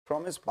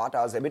promised,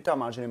 Bata's EBITDA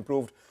margin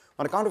improved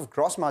on account of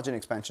gross margin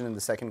expansion in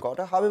the second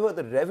quarter. However,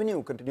 the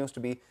revenue continues to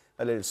be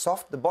a little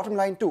soft. The bottom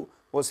line too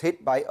was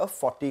hit by a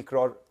 40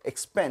 crore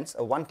expense,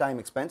 a one-time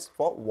expense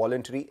for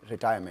voluntary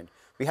retirement.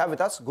 We have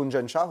with us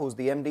Gunjan Shah, who's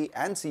the MD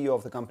and CEO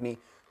of the company,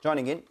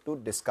 joining in to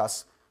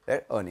discuss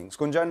their earnings.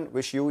 Gunjan,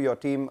 wish you, your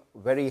team,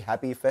 very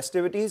happy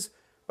festivities.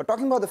 But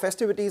talking about the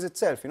festivities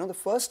itself, the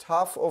first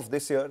half of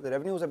this year, the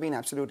revenues have been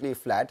absolutely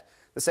flat.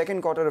 The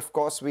second quarter, of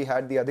course, we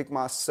had the Adhik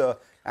Mas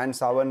and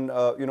Sawan,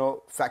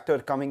 factor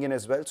coming in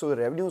as well. So the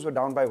revenues were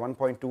down by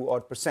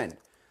 1.2%.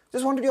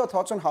 Just wanted your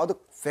thoughts on how the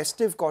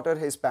festive quarter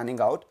is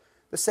panning out.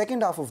 The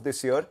second half of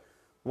this year,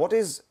 what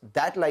is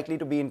that likely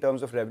to be in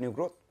terms of revenue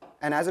growth?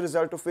 And as a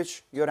result of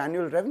which, your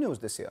annual revenues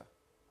this year?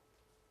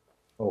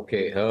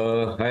 Okay.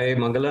 Hi,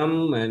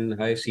 Mangalam, and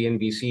hi,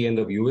 CNBC and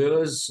the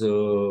viewers.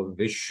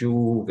 Wish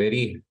you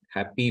very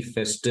happy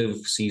festive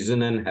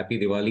season and happy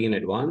Diwali in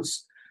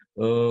advance.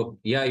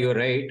 Yeah, you're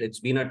right. It's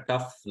been a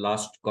tough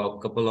last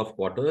couple of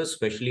quarters,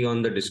 especially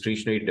on the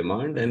discretionary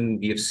demand, and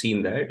we have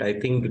seen that. I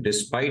think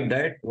despite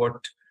that,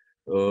 what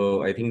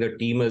I think the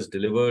team has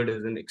delivered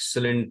is an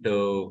excellent,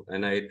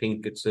 and I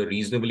think it's a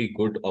reasonably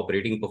good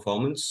operating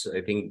performance. I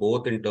think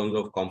both in terms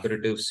of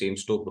competitive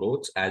same-store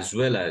growth as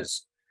well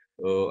as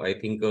I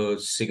think a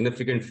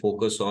significant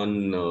focus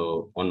on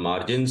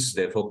margins,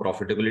 therefore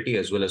profitability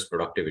as well as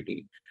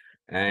productivity.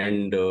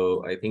 And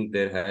I think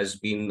there has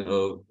been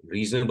a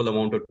reasonable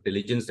amount of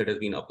diligence that has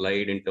been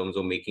applied in terms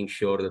of making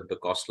sure that the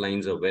cost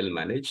lines are well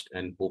managed,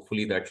 and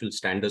hopefully that will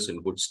stand us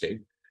in good stead.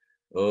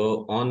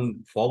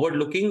 On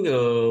forward-looking,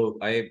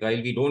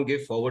 while we don't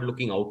give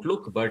forward-looking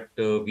outlook, but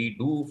we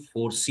do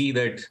foresee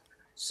that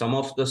some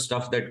of the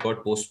stuff that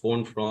got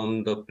postponed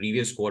from the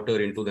previous quarter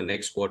into the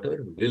next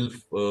quarter will,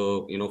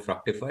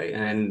 fructify,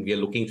 and we are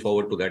looking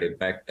forward to that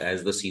impact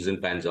as the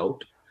season pans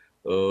out.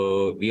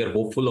 We are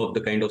hopeful of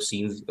the kind of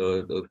signs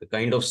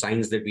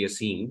that we are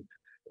seeing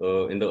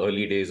in the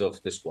early days of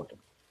this quarter.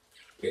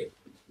 Okay.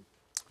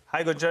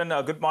 Hi,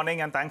 Gunjan. Good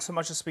morning, and thanks so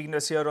much for speaking to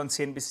us here on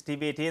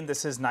CNBC-TV18.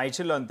 This is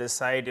Nigel on this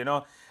side.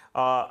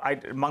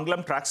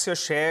 Mangalam tracks your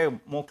share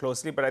more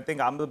closely, but I think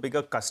I'm the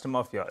bigger customer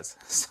of yours.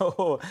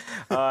 So,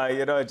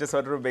 I just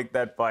wanted to make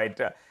that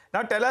point.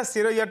 Now, tell us,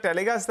 you're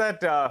telling us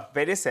that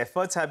various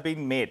efforts have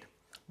been made,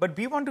 but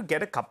we want to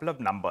get a couple of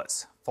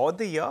numbers. For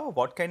the year,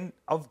 what kind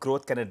of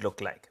growth can it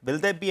look like? Will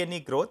there be any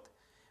growth?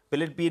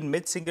 Will it be in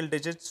mid-single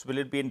digits? Will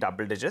it be in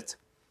double digits?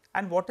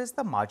 And what is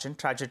the margin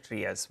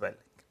trajectory as well?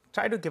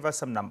 Try to give us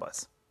some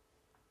numbers.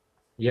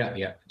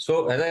 Yeah.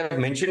 So as I have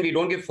mentioned, we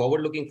don't give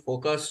forward-looking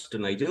forecast,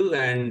 Nigel,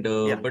 and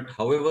but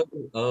however,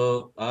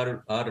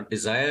 our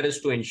desire is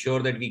to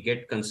ensure that we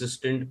get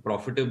consistent,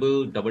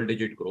 profitable,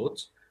 double-digit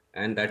growth,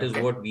 and that is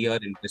what we are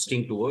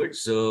investing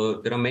towards.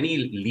 There are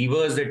many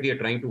levers that we are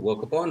trying to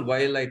work upon,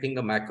 while I think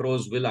the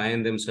macros will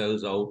iron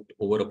themselves out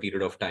over a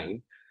period of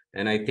time.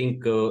 And I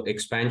think store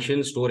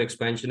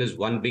expansion is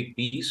one big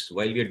piece,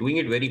 while we are doing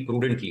it very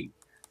prudently.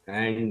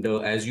 And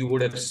as you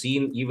would have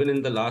seen, even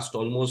in the last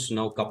almost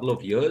now couple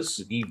of years,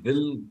 we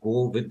will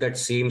go with that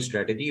same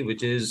strategy,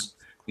 which is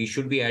we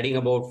should be adding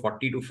about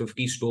 40 to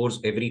 50 stores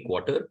every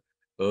quarter.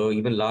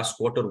 Even last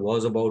quarter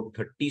was about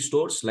 30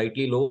 stores,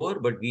 slightly lower,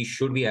 but we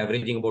should be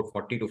averaging about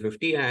 40 to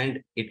 50,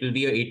 and it will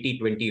be a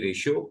 80-20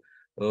 ratio.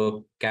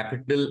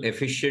 Capital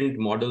efficient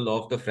model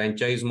of the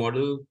franchise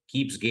model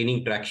keeps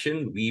gaining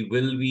traction. We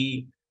will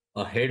be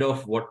ahead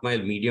of what my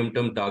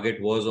medium-term target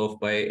was of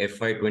by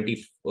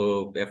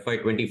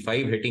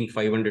FY25 hitting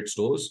 500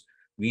 stores.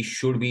 We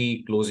should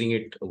be closing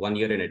it 1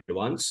 year in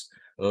advance.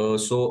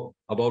 So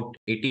about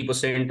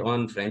 80%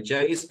 on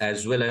franchise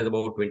as well as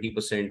about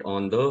 20%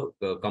 on the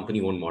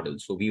company-owned model.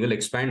 So we will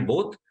expand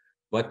both,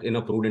 but in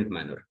a prudent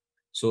manner.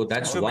 So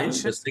that's one.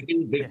 The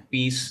second big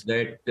piece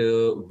that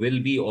will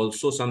be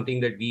also something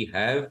that we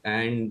have,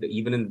 and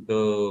even in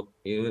the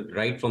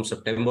right from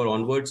September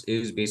onwards,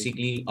 is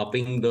basically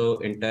upping the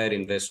entire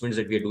investments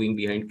that we are doing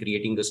behind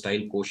creating the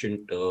style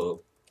quotient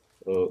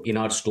in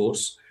our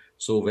stores.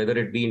 So whether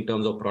it be in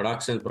terms of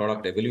products and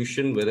product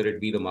evolution, whether it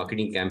be the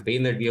marketing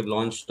campaign that we have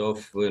launched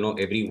of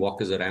every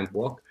walk is a ramp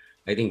walk,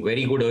 I think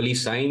very good early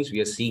signs.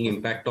 We are seeing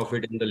impact of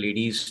it in the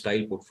ladies'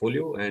 style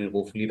portfolio, and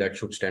hopefully that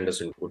should stand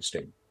us in good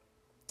stead.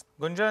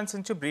 Gunjan,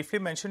 since you briefly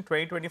mentioned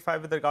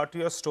 2025 with regard to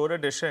your store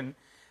addition,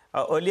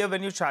 earlier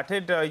when you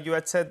chatted, you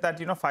had said that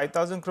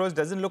 5,000 crores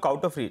doesn't look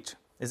out of reach.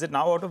 Is it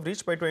now out of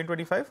reach by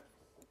 2025?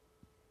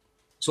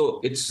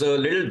 So it's a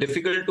little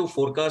difficult to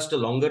forecast a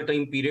longer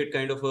time period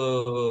kind of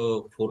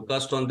a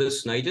forecast on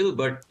this, Nigel,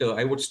 but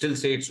I would still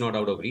say it's not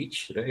out of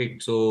reach,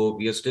 right? So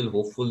we are still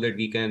hopeful that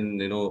we can,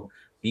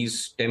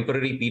 these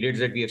temporary periods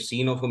that we have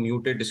seen of a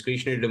muted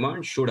discretionary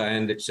demand should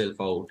iron itself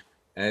out.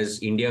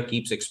 As India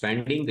keeps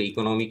expanding, the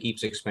economy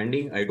keeps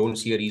expanding. I don't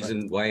see a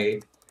reason why,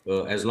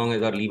 as long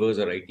as our levers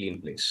are rightly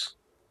in place.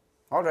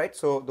 All right,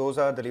 so those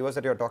are the levers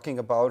that you're talking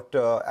about,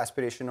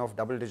 aspiration of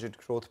double-digit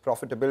growth,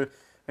 profitable.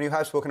 And you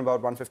have spoken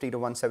about 150 to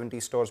 170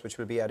 stores which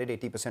will be added,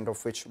 80%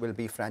 of which will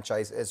be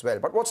franchise as well.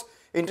 But what's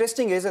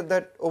interesting is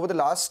that over the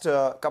last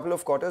couple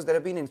of quarters, there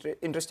have been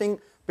interesting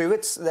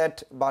pivots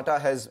that Bata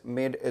has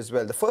made as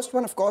well. The first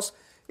one, of course,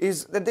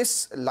 is that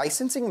this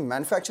licensing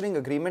manufacturing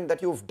agreement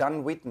that you've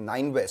done with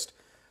Nine West.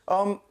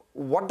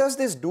 What does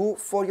this do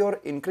for your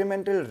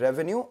incremental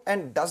revenue,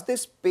 and does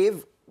this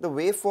pave the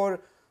way for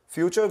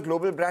future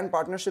global brand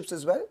partnerships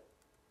as well?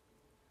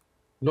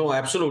 No,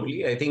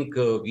 absolutely. I think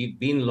we've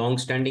been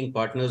long-standing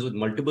partners with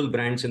multiple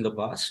brands in the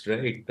past,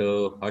 right?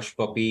 Hush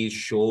Puppies,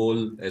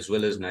 Shoal, as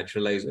well as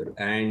Naturalizer.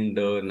 And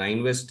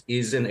Nine West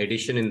is an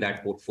addition in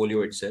that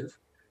portfolio itself.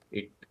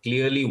 It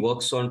clearly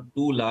works on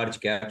two large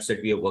gaps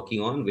that we are working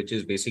on, which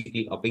is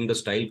basically upping the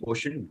style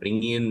quotient,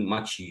 bringing in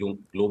much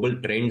global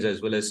trends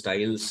as well as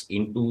styles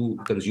into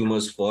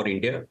consumers for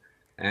India.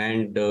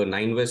 And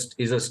Nine West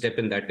is a step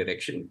in that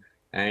direction.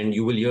 And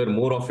you will hear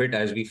more of it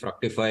as we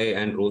fructify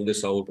and roll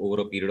this out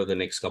over a period of the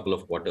next couple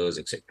of quarters,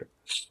 etc.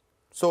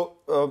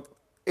 So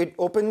it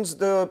opens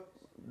the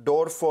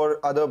door for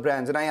other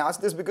brands. And I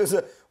ask this because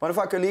one of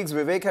our colleagues,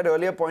 Vivek, had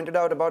earlier pointed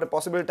out about a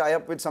possible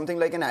tie-up with something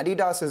like an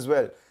Adidas as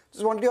well.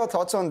 Just wanted your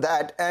thoughts on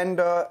that. And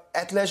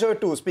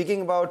athleisure too.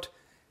 Speaking about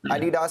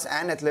Adidas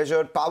and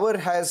athleisure, Power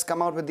has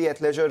come out with the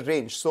athleisure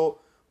range. So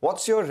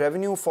what's your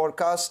revenue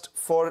forecast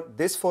for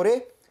this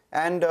foray?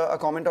 And a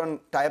comment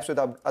on tie-ups with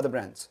other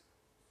brands.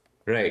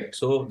 Right.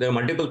 So there are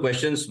multiple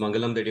questions,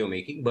 Mangalam, that you're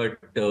making, but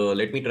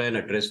let me try and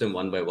address them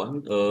one by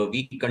one.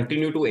 We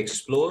continue to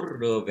explore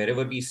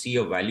wherever we see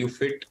a value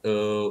fit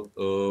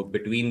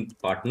between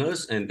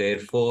partners, and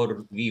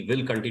therefore we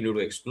will continue to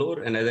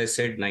explore. And as I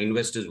said, Nine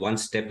West is one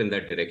step in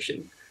that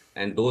direction,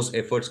 and those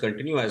efforts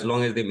continue as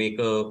long as they make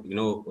a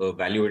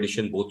value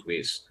addition both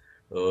ways.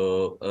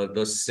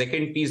 The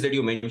second piece that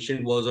you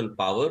mentioned was on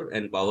Power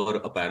and Power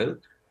Apparel.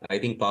 I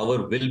think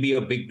Power will be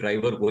a big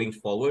driver going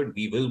forward.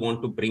 We will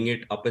want to bring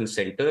it up and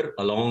center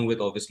along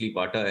with obviously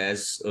Bata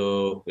as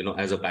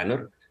as a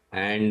banner.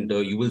 And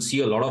you will see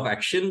a lot of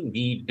action.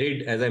 We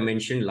did, as I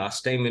mentioned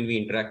last time when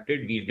we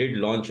interacted, we did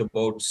launch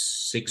about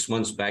 6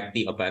 months back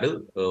the apparel,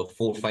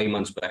 4-5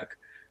 months back.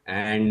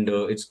 And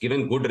it's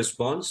given good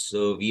response.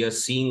 We are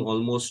seeing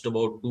almost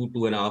about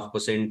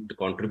 2.5%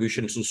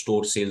 contributions to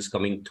store sales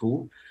coming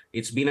through.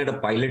 It's been at a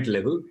pilot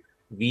level.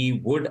 I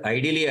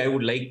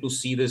would like to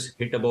see this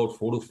hit about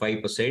 4 to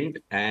 5%,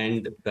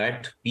 and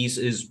that piece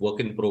is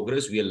work in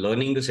progress. We are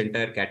learning this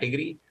entire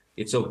category.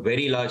 It's a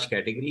very large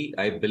category.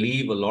 I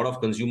believe a lot of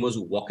consumers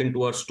who walk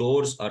into our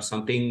stores are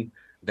something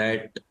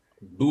that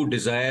do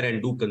desire and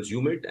do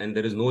consume it, and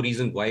there is no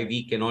reason why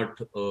we cannot,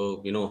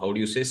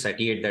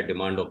 satiate that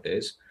demand of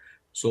theirs.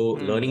 So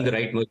learning the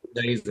right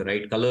merchandise, the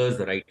right colors,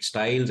 the right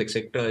styles,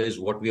 etc., is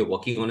what we are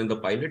working on in the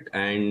pilot.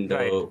 And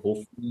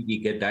hopefully we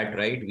get that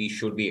right. We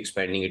should be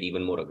expanding it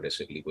even more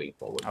aggressively going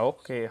forward.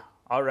 Okay.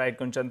 All right,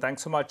 Gunjan,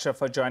 thanks so much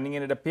for joining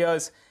in. It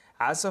appears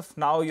as of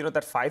now,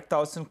 that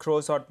 5,000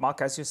 crores odd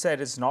mark, as you said,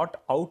 is not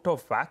out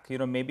of whack.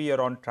 Maybe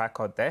you're on track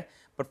out there.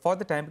 But for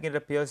the time being, it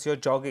appears you're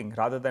jogging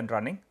rather than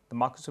running. The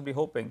markets will be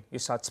hoping you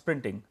start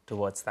sprinting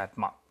towards that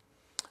mark.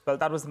 Well,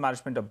 that was the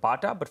management of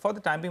Bata. But for the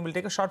time being, we'll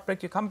take a short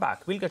break. You come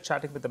back. We'll get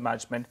chatting with the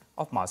management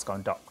of Mass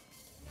Dock.